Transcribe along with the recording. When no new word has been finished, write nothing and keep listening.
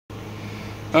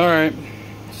Alright,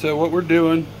 so what we're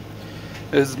doing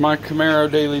is my Camaro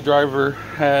daily driver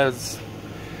has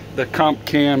the Comp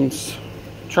Cams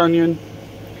trunion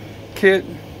kit.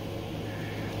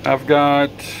 I've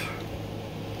got,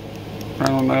 I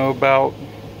don't know, about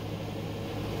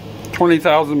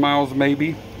 20,000 miles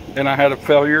maybe, and I had a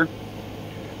failure.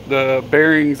 The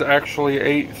bearings actually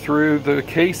ate through the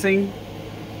casing.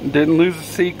 Didn't lose a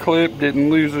C-clip, didn't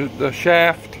lose the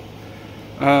shaft.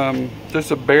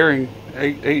 Just a bearing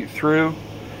ate through,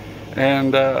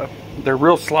 and they're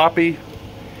real sloppy.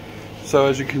 So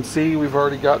as you can see, we've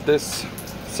already got this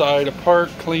side apart,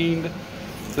 cleaned.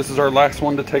 This is our last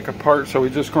one to take apart, so we're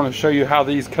just going to show you how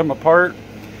these come apart,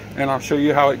 and I'll show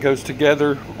you how it goes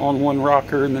together on one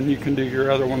rocker, and then you can do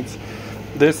your other ones.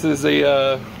 This is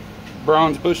a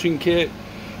bronze bushing kit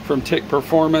from Tick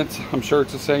Performance. I'm sure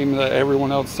it's the same that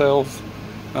everyone else sells.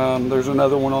 There's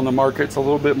another one on the market. It's a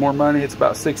little bit more money. It's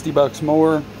about 60 bucks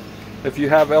more. If you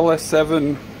have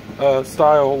LS7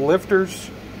 style lifters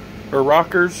or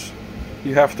rockers,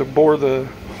 you have to bore the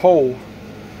hole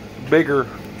bigger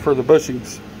for the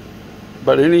bushings.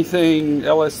 But anything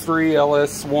LS3,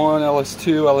 LS1,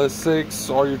 LS2,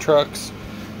 LS6, all your trucks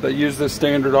that use this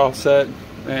standard offset,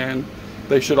 and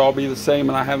they should all be the same,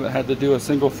 and I haven't had to do a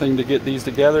single thing to get these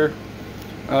together.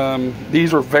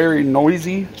 These are very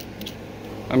noisy.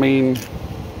 I mean,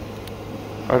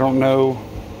 I don't know.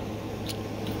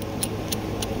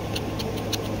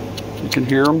 You can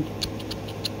hear them.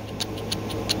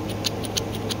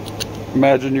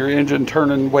 Imagine your engine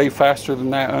turning way faster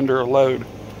than that under a load.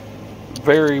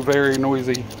 Very, very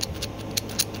noisy.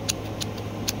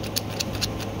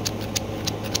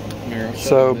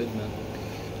 So,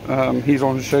 he's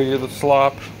going to show you the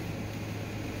slop.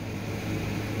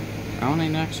 I don't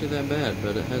ain't actually that bad,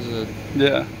 but it has a...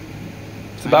 Yeah.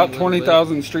 It's about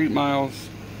 20,000 street miles,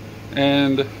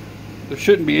 and there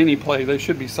shouldn't be any play. They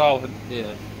should be solid.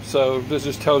 Yeah. So this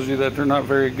just tells you that they're not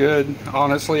very good.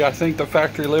 Honestly, I think the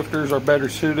factory lifters are better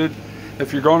suited.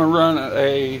 If you're going to run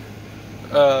a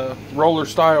roller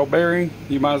style bearing,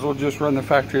 you might as well just run the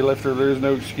factory lifter. There is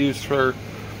no excuse for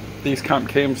these Comp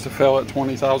Cams to fail at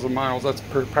 20,000 miles. That's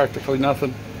practically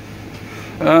nothing.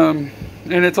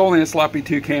 And it's only a sloppy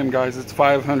 2 cam, guys. It's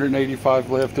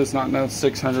 585 lift. It's not no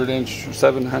 600 inch,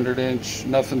 700 inch,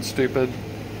 nothing stupid.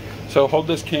 So hold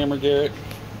this camera, Garrett.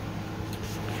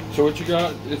 So what you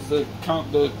got is the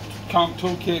Comp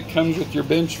toolkit. Comes with your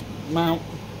bench mount.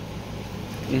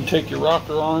 You take your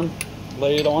rocker arm,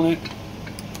 lay it on it.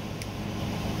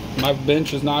 My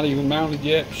bench is not even mounted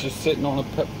yet. It's just sitting on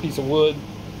a piece of wood.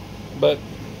 But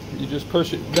you just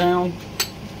push it down,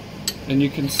 and you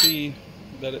can see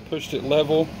that it pushed it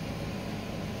level,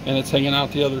 and it's hanging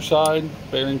out the other side,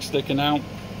 bearing sticking out.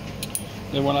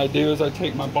 Then what I do is I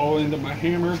take my ball end of my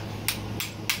hammer,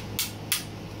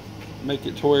 make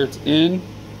it to where it's in,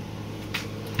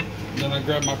 then I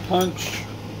grab my punch,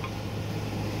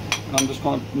 and I'm just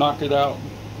going to knock it out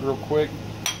real quick.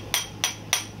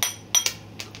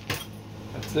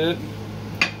 That's it.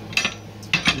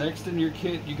 Next in your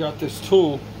kit, you got this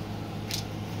tool.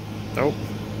 Nope.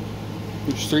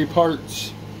 There's 3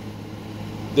 parts.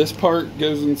 This part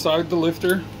goes inside the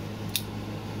lifter.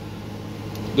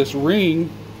 This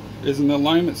ring is an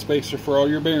alignment spacer for all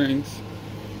your bearings.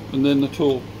 And then the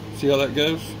tool. See how that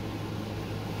goes?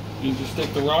 You just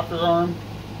stick the rocker arm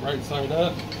right side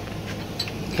up.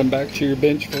 Come back to your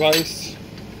bench vise.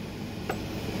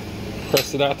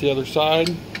 Press it out the other side.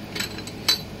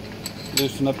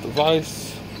 Loosen up the vise.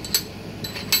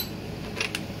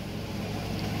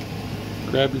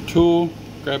 Grab your tool,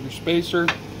 grab your spacer,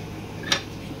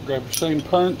 grab your same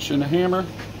punch and a hammer.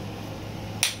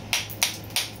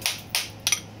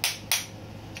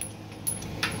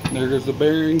 There goes the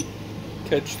bearing,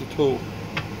 catch the tool.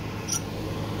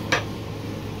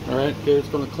 Alright, Garrett's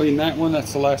going to clean that one.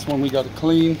 That's the last one we got to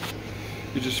clean.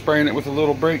 You're just spraying it with a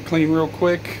little brake clean real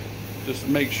quick. Just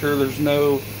to make sure there's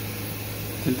no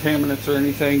contaminants or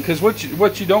anything. Because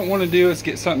what you don't want to do is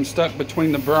get something stuck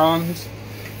between the bronze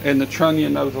and the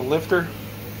trunnion of the lifter.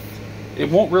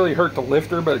 It won't really hurt the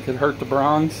lifter, but it could hurt the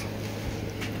bronze.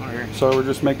 Okay. So we're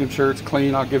just making sure it's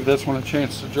clean. I'll give this one a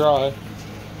chance to dry.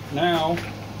 Now,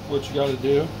 what you got to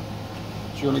do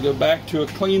is you're going to go back to a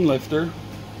clean lifter,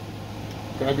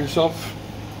 grab yourself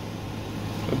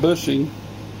a bushing,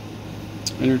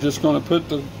 and you're just going to put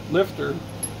the lifter.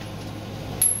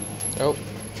 Oh,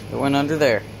 it went under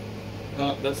there.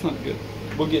 That's not good.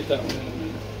 We'll get that one in a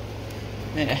minute.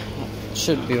 Yeah,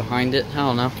 should be behind it. I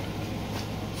don't know.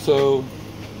 So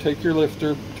take your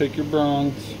lifter, take your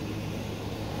bronze,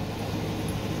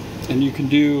 and you can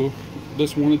do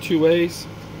this one of 2 ways.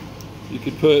 You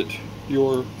could put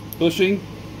your bushing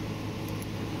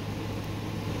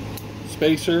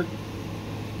spacer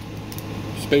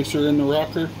in the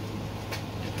rocker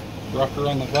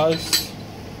on the vise,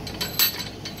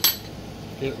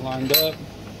 get it lined up,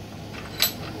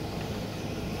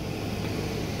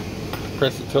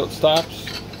 press it till it stops,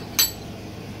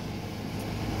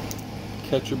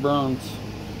 catch your bronze.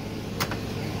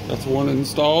 That's one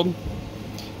installed.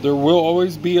 There will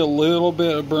always be a little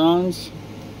bit of bronze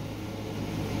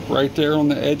right there on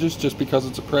the edges just because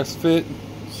it's a press fit,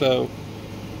 so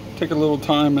take a little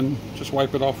time and just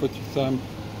wipe it off with your thumb.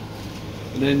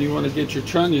 And then you want to get your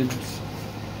trunions.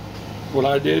 What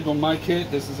I did on my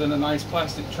kit, this is in a nice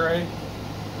plastic tray,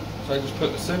 so I just put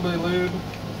assembly lube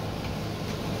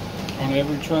on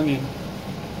every trunion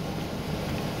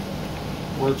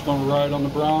where it's going to ride on the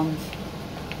bronze.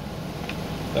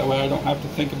 That way I don't have to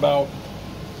think about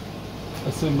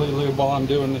assembly lube while I'm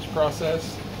doing this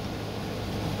process.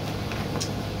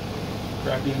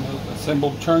 Grab you an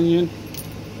assembled trunion,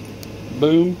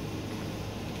 boom.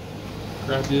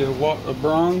 Grab you a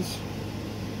bronze,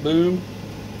 boom.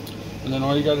 And then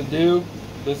all you got to do,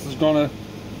 this is going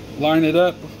to line it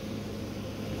up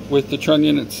with the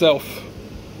trunnion itself.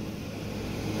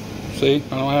 See, I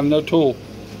don't have no tool.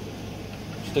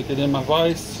 Stick it in my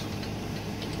vise.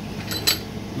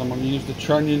 I'm going to use the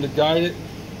trunnion to guide it.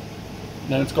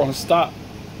 Then it's going to stop.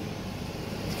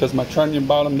 It's because my trunnion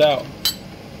bottomed out.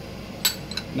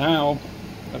 Now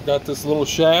I've got this little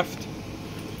shaft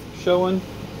showing,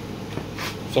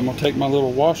 so I'm going to take my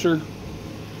little washer.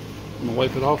 I'm going to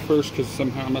wipe it off first because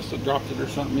somehow I must have dropped it or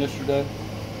something yesterday.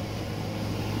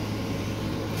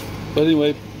 But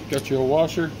anyway, got you a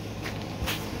washer.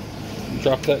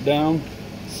 Drop that down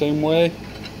same way.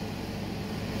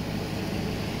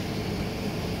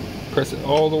 Press it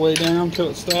all the way down till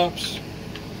it stops.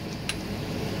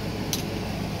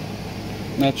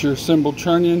 And that's your assembled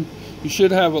trunnion. You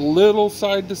should have a little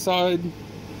side to side.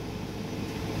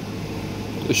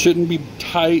 It shouldn't be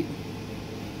tight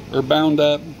or bound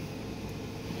up.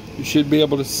 You should be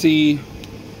able to see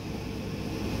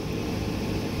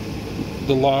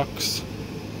the locks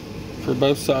for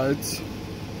both sides.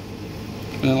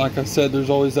 And like I said,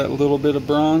 there's always that little bit of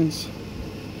bronze.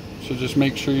 So just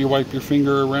make sure you wipe your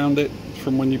finger around it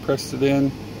from when you pressed it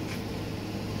in.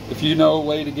 If you know a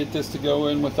way to get this to go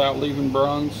in without leaving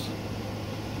bronze,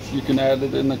 you can add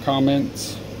it in the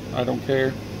comments. I don't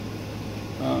care.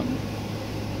 And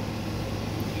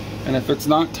if it's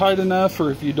not tight enough,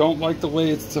 or if you don't like the way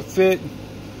it's to fit,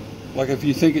 like if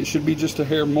you think it should be just a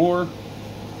hair more,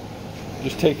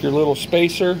 just take your little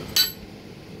spacer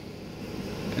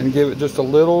and give it just a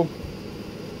little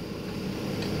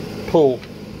pull,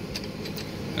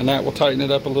 and that will tighten it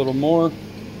up a little more.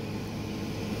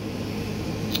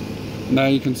 Now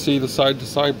you can see the side to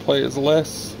side play is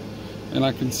less, and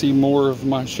I can see more of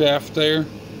my shaft there.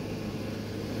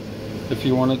 If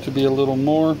you want it to be a little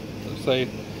more, say,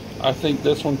 I think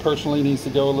this one personally needs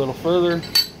to go a little further.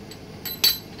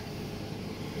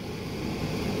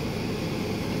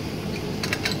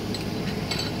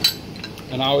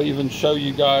 And I'll even show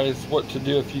you guys what to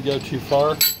do if you go too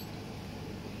far.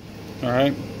 All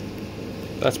right,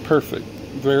 that's perfect.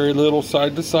 Very little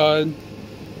side to side.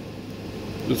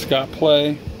 It's got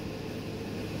play.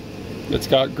 It's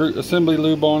got assembly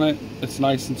lube on it. It's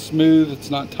nice and smooth.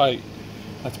 It's not tight.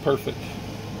 That's perfect.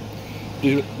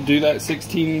 Do that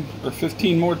 16 or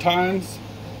 15 more times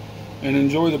and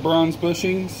enjoy the bronze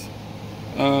bushings.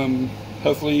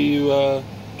 Hopefully you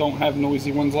don't have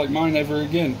noisy ones like mine ever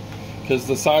again, because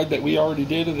the side that we already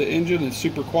did of the engine is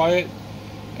super quiet,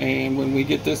 and when we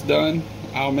get this done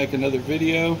I'll make another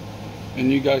video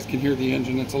and you guys can hear the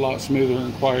engine. It's a lot smoother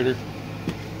and quieter.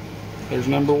 There's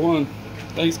number one.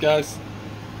 Thanks guys.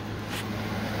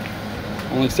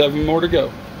 Only 7 more to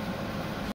go.